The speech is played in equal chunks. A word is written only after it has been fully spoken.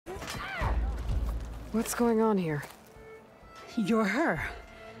What's going on here? You're her.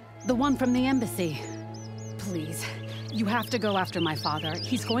 The one from the embassy. Please, you have to go after my father.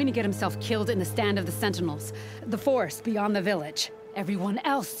 He's going to get himself killed in the stand of the Sentinels. The forest beyond the village. Everyone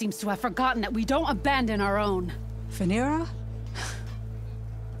else seems to have forgotten that we don't abandon our own. Fenirra?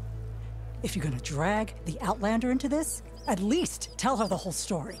 If you're gonna drag the Outlander into this, at least tell her the whole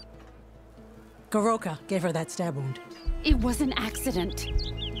story. Garokkah gave her that stab wound. It was an accident.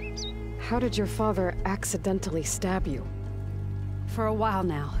 How did your father accidentally stab you? For a while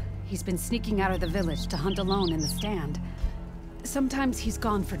now, he's been sneaking out of the village to hunt alone in the stand. Sometimes he's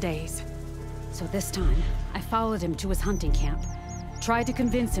gone for days. So this time, I followed him to his hunting camp. Tried to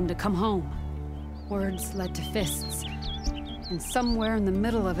convince him to come home. Words led to fists. And somewhere in the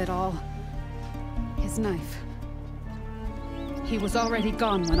middle of it all, his knife. He was already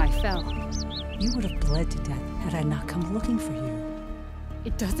gone when I fell. You would have bled to death had I not come looking for you.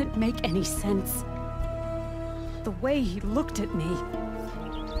 It doesn't make any sense. The way he looked at me.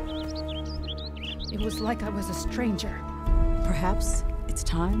 It was like I was a stranger. Perhaps it's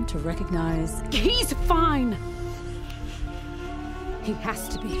time to recognize... He's fine! He has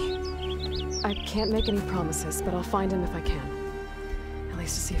to be. I can't make any promises, but I'll find him if I can. At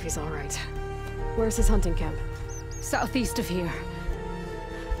least to see if he's all right. Where's his hunting camp? Southeast of here.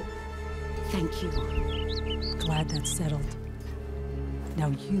 Thank you. Glad that's settled. Now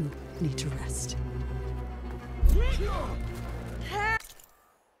you need to rest.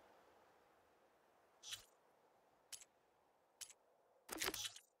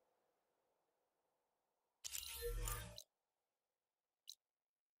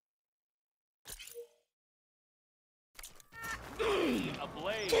 A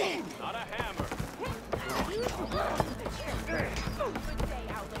blade, not a hammer. Good day,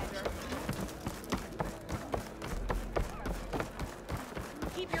 Outlander.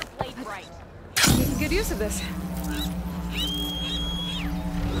 Keep your blade bright. Making good use of this.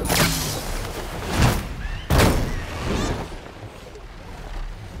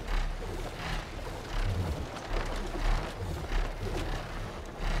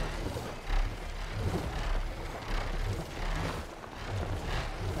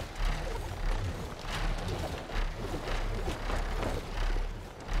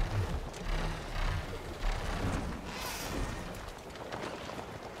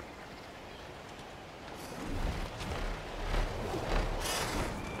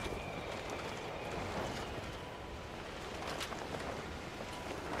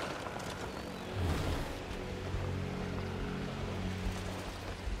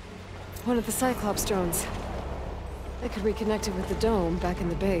 One of the Cyclops drones. I could reconnect it with the dome back in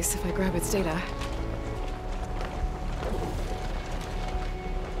the base if I grab its data.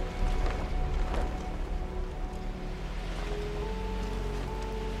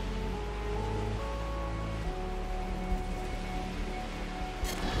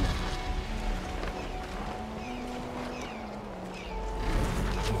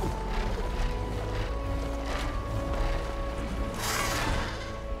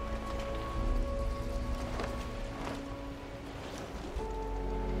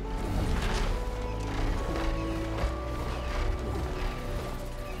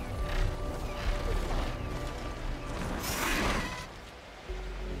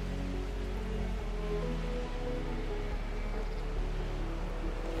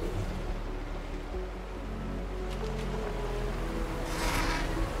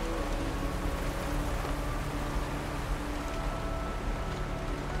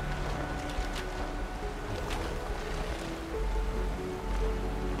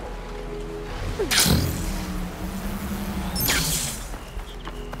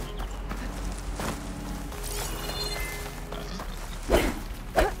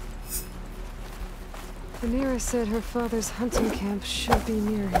 Fenirra said her father's hunting camp should be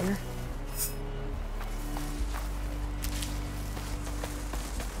near here.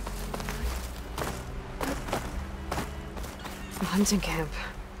 The hunting camp.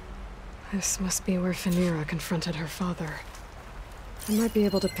 This must be where Fenirra confronted her father. I might be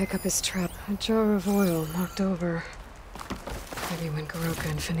able to pick up his trap. A jar of oil knocked over. Maybe when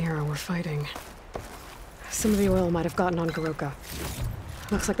Garokkah and Fenirra were fighting. Some of the oil might have gotten on Garokkah.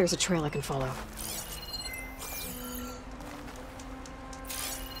 Looks like there's a trail I can follow.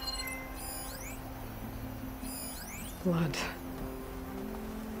 Blood.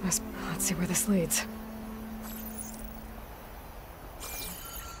 Let's see where this leads.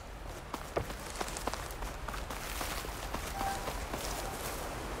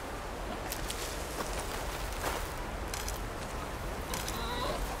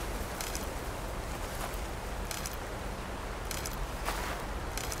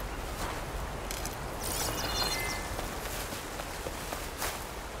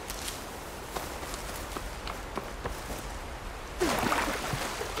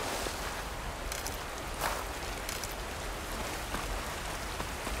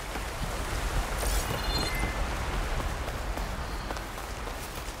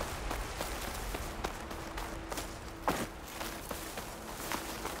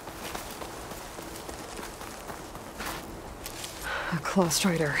 claw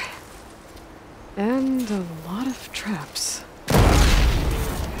strider. And a lot of traps.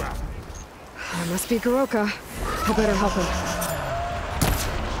 That must be Garokkah. I better help him.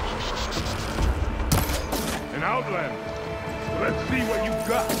 An outlander. Let's see what you've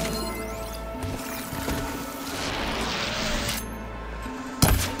got.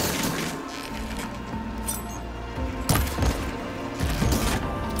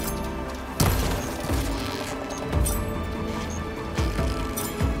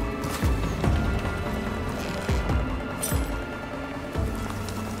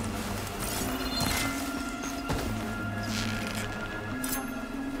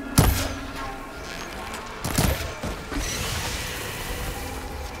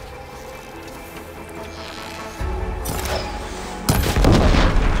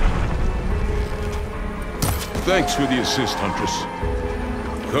 Thanks for the assist, Huntress.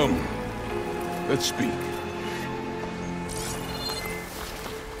 Come, let's speak.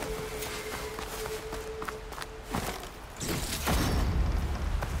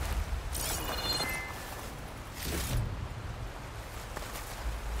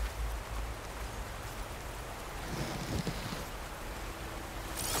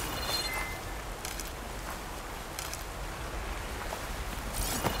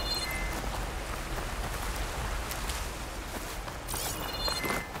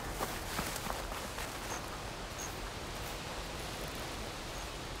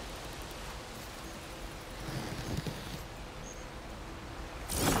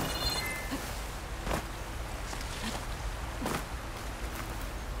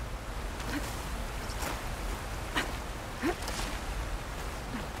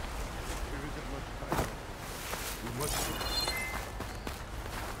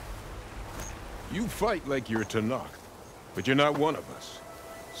 You fight like you're Tanakh, but you're not one of us.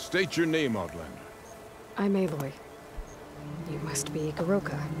 State your name, Outlander. I'm Aloy. You must be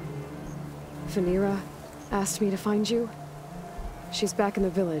Garokkah. Fenirra asked me to find you. She's back in the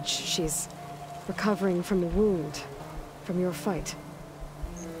village. She's recovering from the wound from your fight.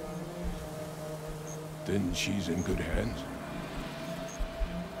 Then she's in good hands.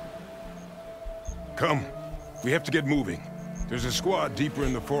 Come, we have to get moving. There's a squad deeper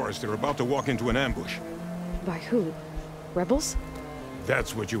in the forest. They're about to walk into an ambush. By who? Rebels?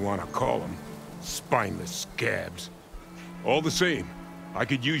 That's what you want to call them. Spineless scabs. All the same, I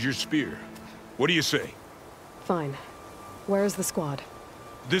could use your spear. What do you say? Fine. Where's the squad?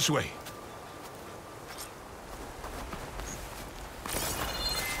 This way.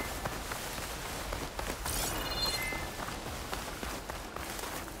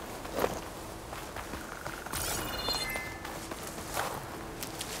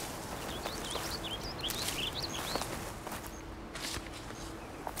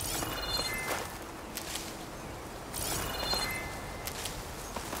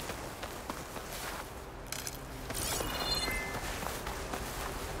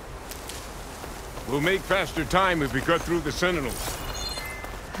 We'll make faster time if we cut through the Sentinels.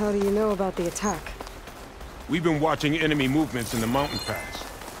 How do you know about the attack? We've been watching enemy movements in the mountain pass.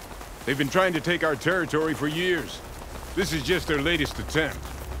 They've been trying to take our territory for years. This is just their latest attempt.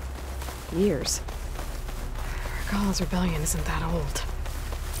 Years? Garokkah's rebellion isn't that old.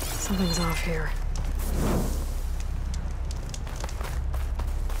 Something's off here.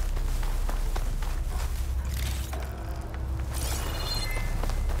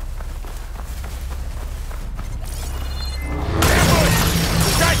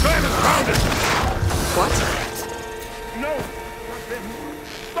 What? No! Not them!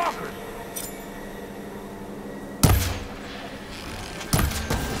 Stalkers!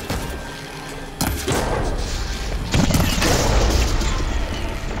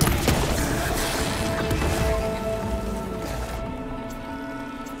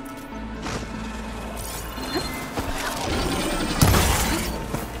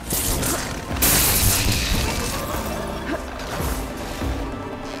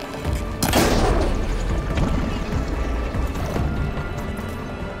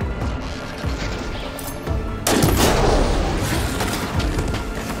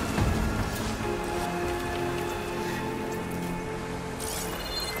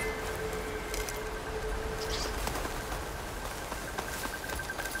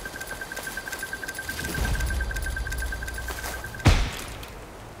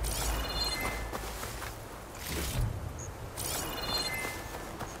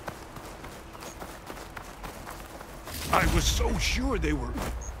 I was so sure they were...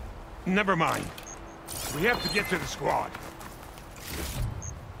 Never mind. We have to get to the squad.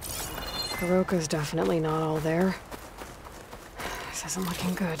 Garokkah's definitely not all there. This isn't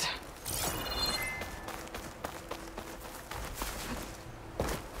looking good.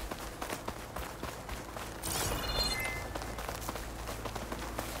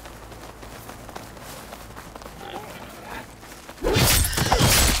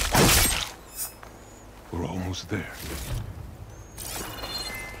 there.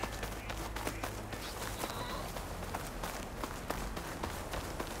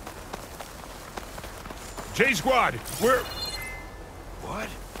 J-Squad, we're... What?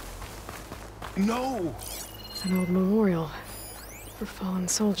 No! An old memorial for fallen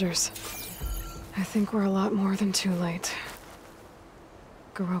soldiers. I think we're a lot more than too late.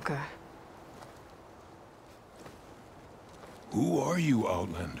 Garokkah. Who are you,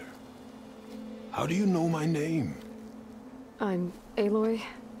 Outlander? How do you know my name? I'm Aloy.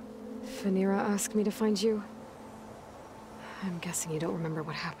 Fenirra asked me to find you. I'm guessing you don't remember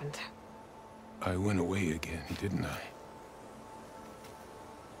what happened. I went away again, didn't I?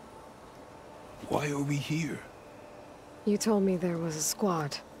 Why are we here? You told me there was a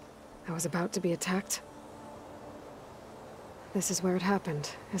squad. I was about to be attacked. This is where it happened,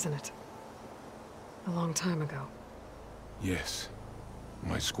 isn't it? A long time ago. Yes.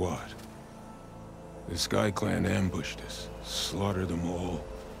 My squad. The Sky Clan ambushed us, slaughtered them all.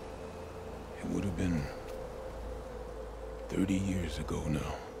 It would have been 30 years ago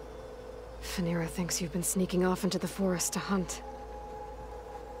now. Fenirra thinks you've been sneaking off into the forest to hunt.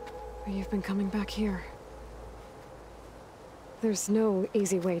 But you've been coming back here. There's no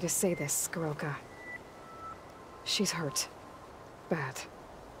easy way to say this, Garokkah. She's hurt. Bad.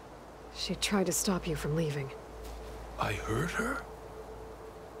 She tried to stop you from leaving. I hurt her?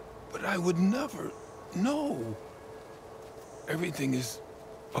 But I would never... No! Everything is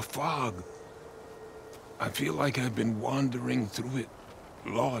a fog. I feel like I've been wandering through it,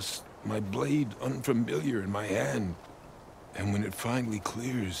 lost, my blade unfamiliar in my hand. And when it finally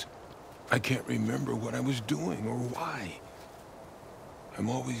clears, I can't remember what I was doing or why. I'm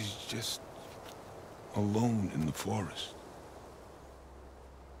always just alone in the forest.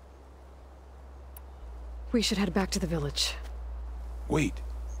 We should head back to the village. Wait.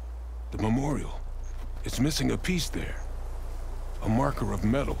 The memorial. It's missing a piece there. A marker of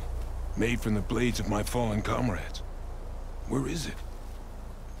metal, made from the blades of my fallen comrades. Where is it?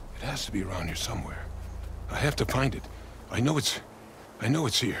 It has to be around here somewhere. I have to find it. I know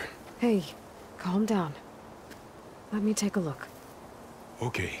it's here. Hey, calm down. Let me take a look.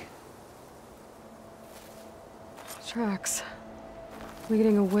 Okay. Tracks.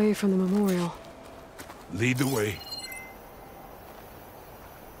 Leading away from the memorial. Lead the way.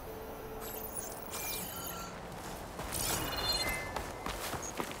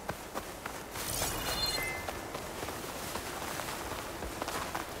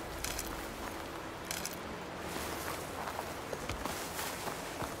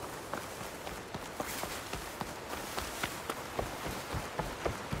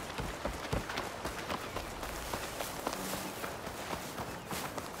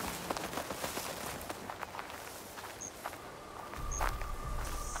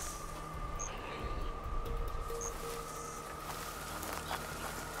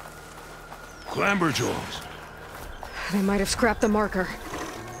 Clamberjaws. They might have scrapped the marker.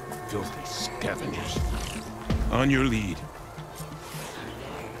 Filthy scavengers. On your lead.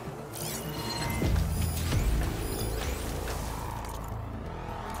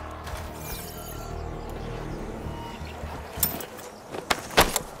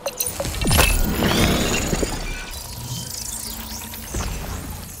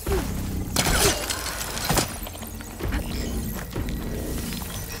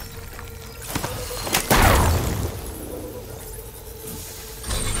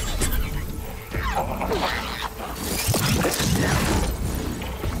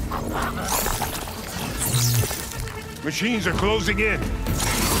 Machines are closing in.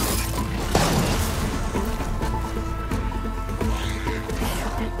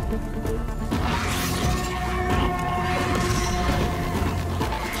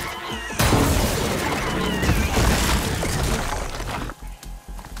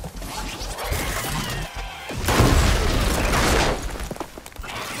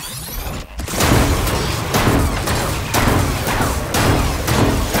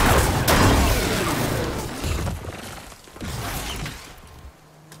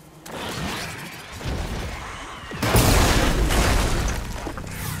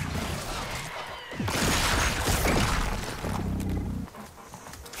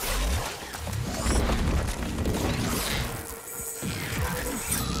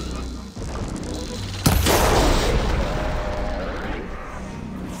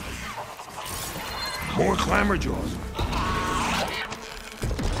 More clamberjaws.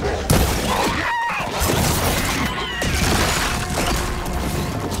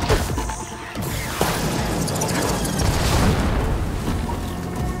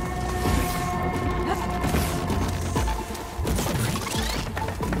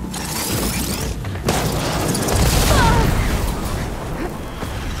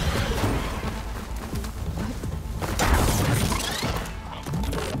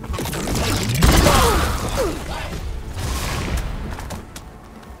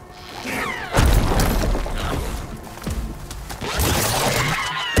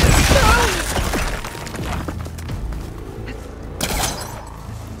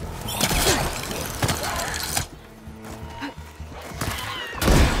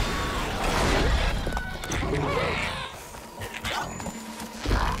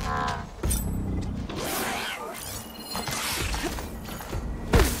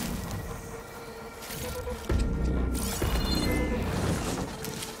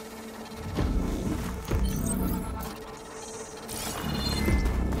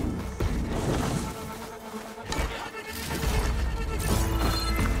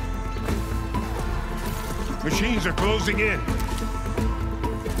 machines are closing in.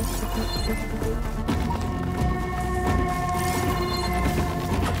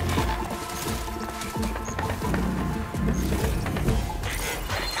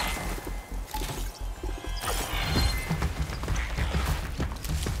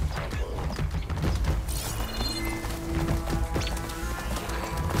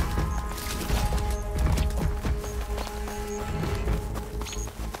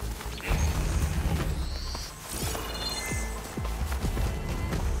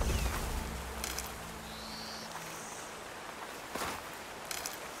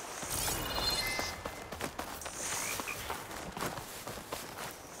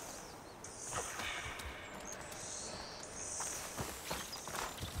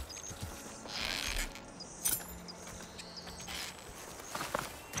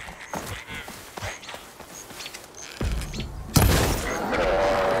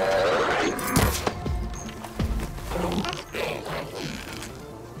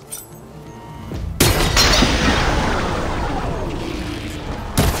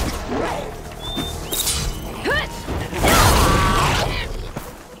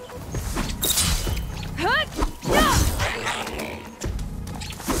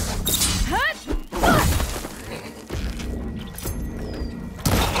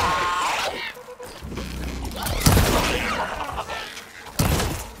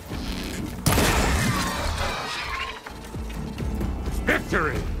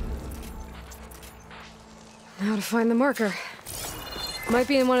 Victory! Now to find the marker. Might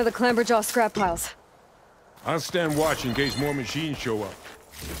be in one of the Clamberjaw scrap piles. I'll stand watch in case more machines show up.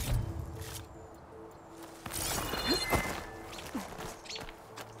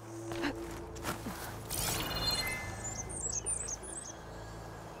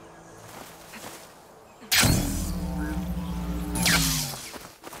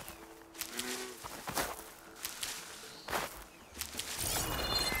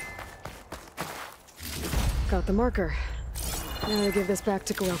 Got the marker. Now to give this back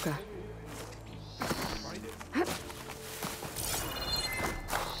to Garokkah.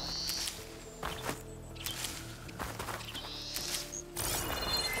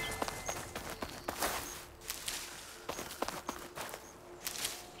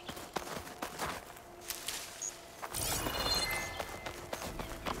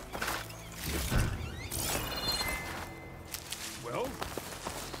 Well,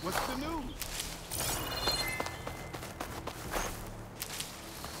 what's the news?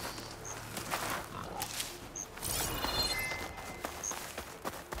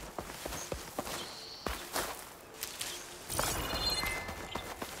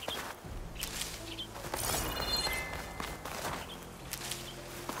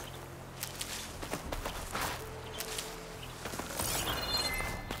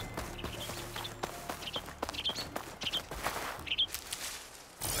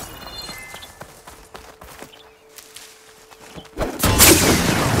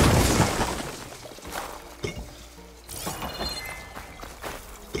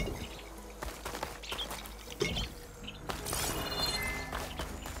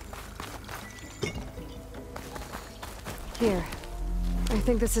 Here. I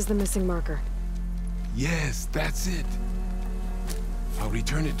think this is the missing marker. Yes, that's it. I'll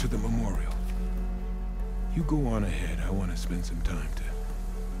return it to the memorial. You go on ahead. I want to spend some time to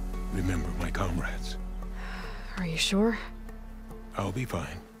remember my comrades. Are you sure? I'll be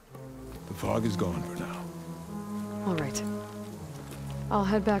fine. The fog is gone for now. All right. I'll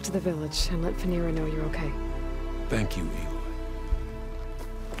head back to the village and let Fenirra know you're okay. Thank you, Aloy.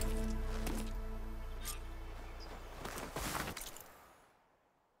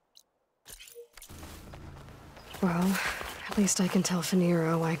 Well, at least I can tell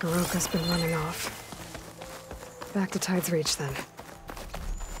Fenirra why Garokkah's been running off. Back to Tide's Reach, then.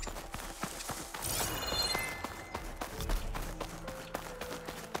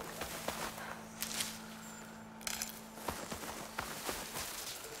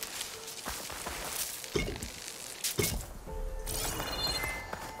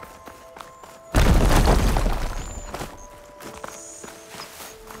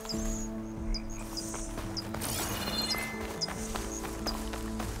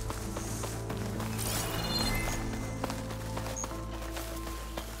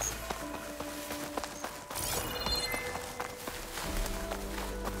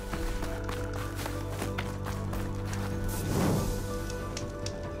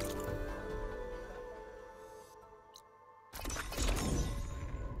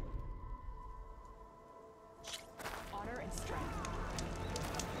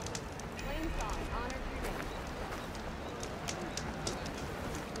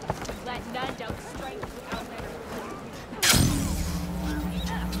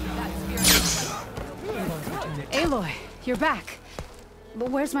 You're back.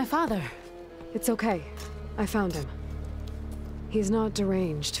 But where's my father? It's okay. I found him. He's not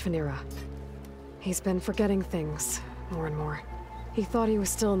deranged, Fenirra. He's been forgetting things, more and more. He thought he was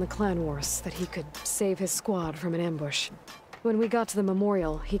still in the clan wars, that he could save his squad from an ambush. When we got to the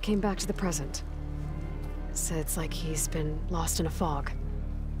memorial, he came back to the present. So it's like he's been lost in a fog.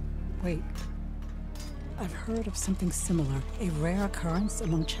 Wait. I've heard of something similar, a rare occurrence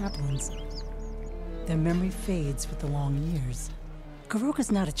among chaplains. Their memory fades with the long years.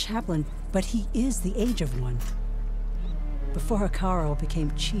 Garokkah's not a chaplain, but he is the age of one. Before Hikaru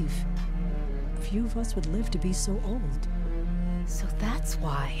became chief, few of us would live to be so old. So that's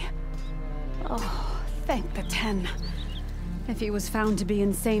why. Oh, thank the 10. If he was found to be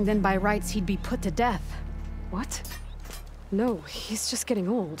insane, then by rights he'd be put to death. What? No, he's just getting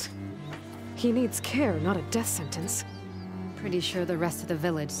old. He needs care, not a death sentence. Pretty sure the rest of the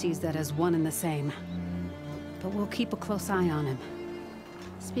village sees that as one and the same. But we'll keep a close eye on him.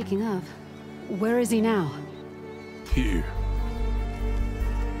 Speaking of, where is he now? Here.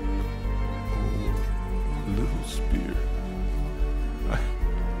 Oh, little spear.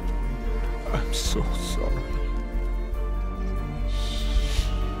 I'm so sorry.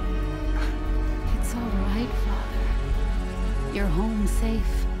 It's all right, Father. You're home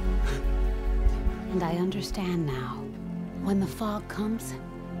safe. And I understand now. When the fog comes,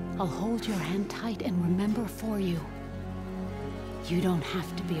 I'll hold your hand tight and remember for you. You don't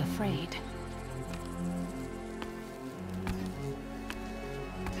have to be afraid.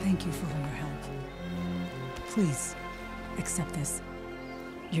 Thank you for all your help. Please, accept this.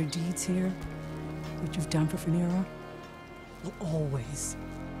 Your deeds here, what you've done for Fenirra, will always,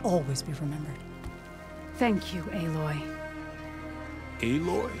 always be remembered. Thank you, Aloy.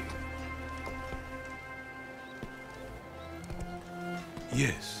 Aloy?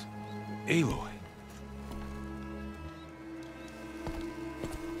 Yes, Aloy.